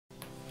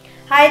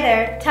Hi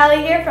there,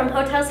 Talia here from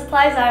Hotel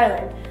Supplies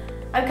Ireland.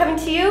 I'm coming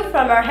to you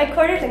from our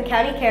headquarters in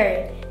County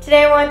Kerry.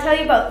 Today I want to tell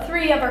you about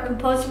 3 of our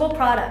compostable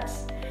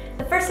products.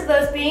 The first of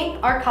those being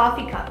our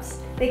coffee cups.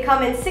 They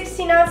come in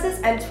 16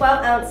 ounces and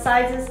 12 ounce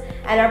sizes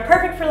and are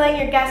perfect for letting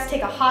your guests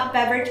take a hot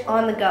beverage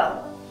on the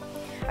go.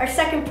 Our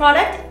second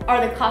product are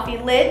the coffee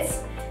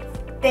lids.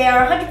 They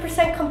are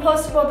 100%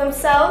 compostable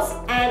themselves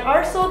and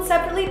are sold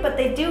separately, but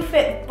they do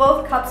fit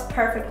both cups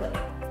perfectly.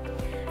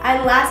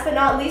 And last but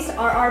not least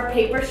are our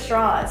paper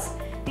straws.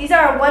 These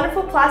are a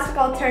wonderful plastic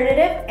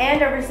alternative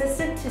and are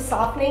resistant to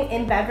softening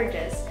in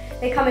beverages.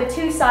 They come in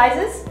 2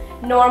 sizes,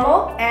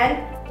 normal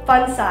and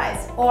fun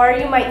size, or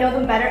you might know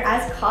them better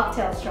as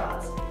cocktail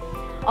straws.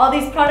 All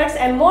these products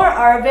and more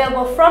are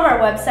available from our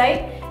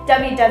website,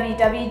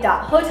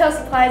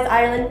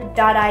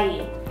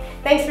 www.hotelsuppliesireland.ie.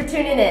 Thanks for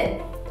tuning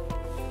in.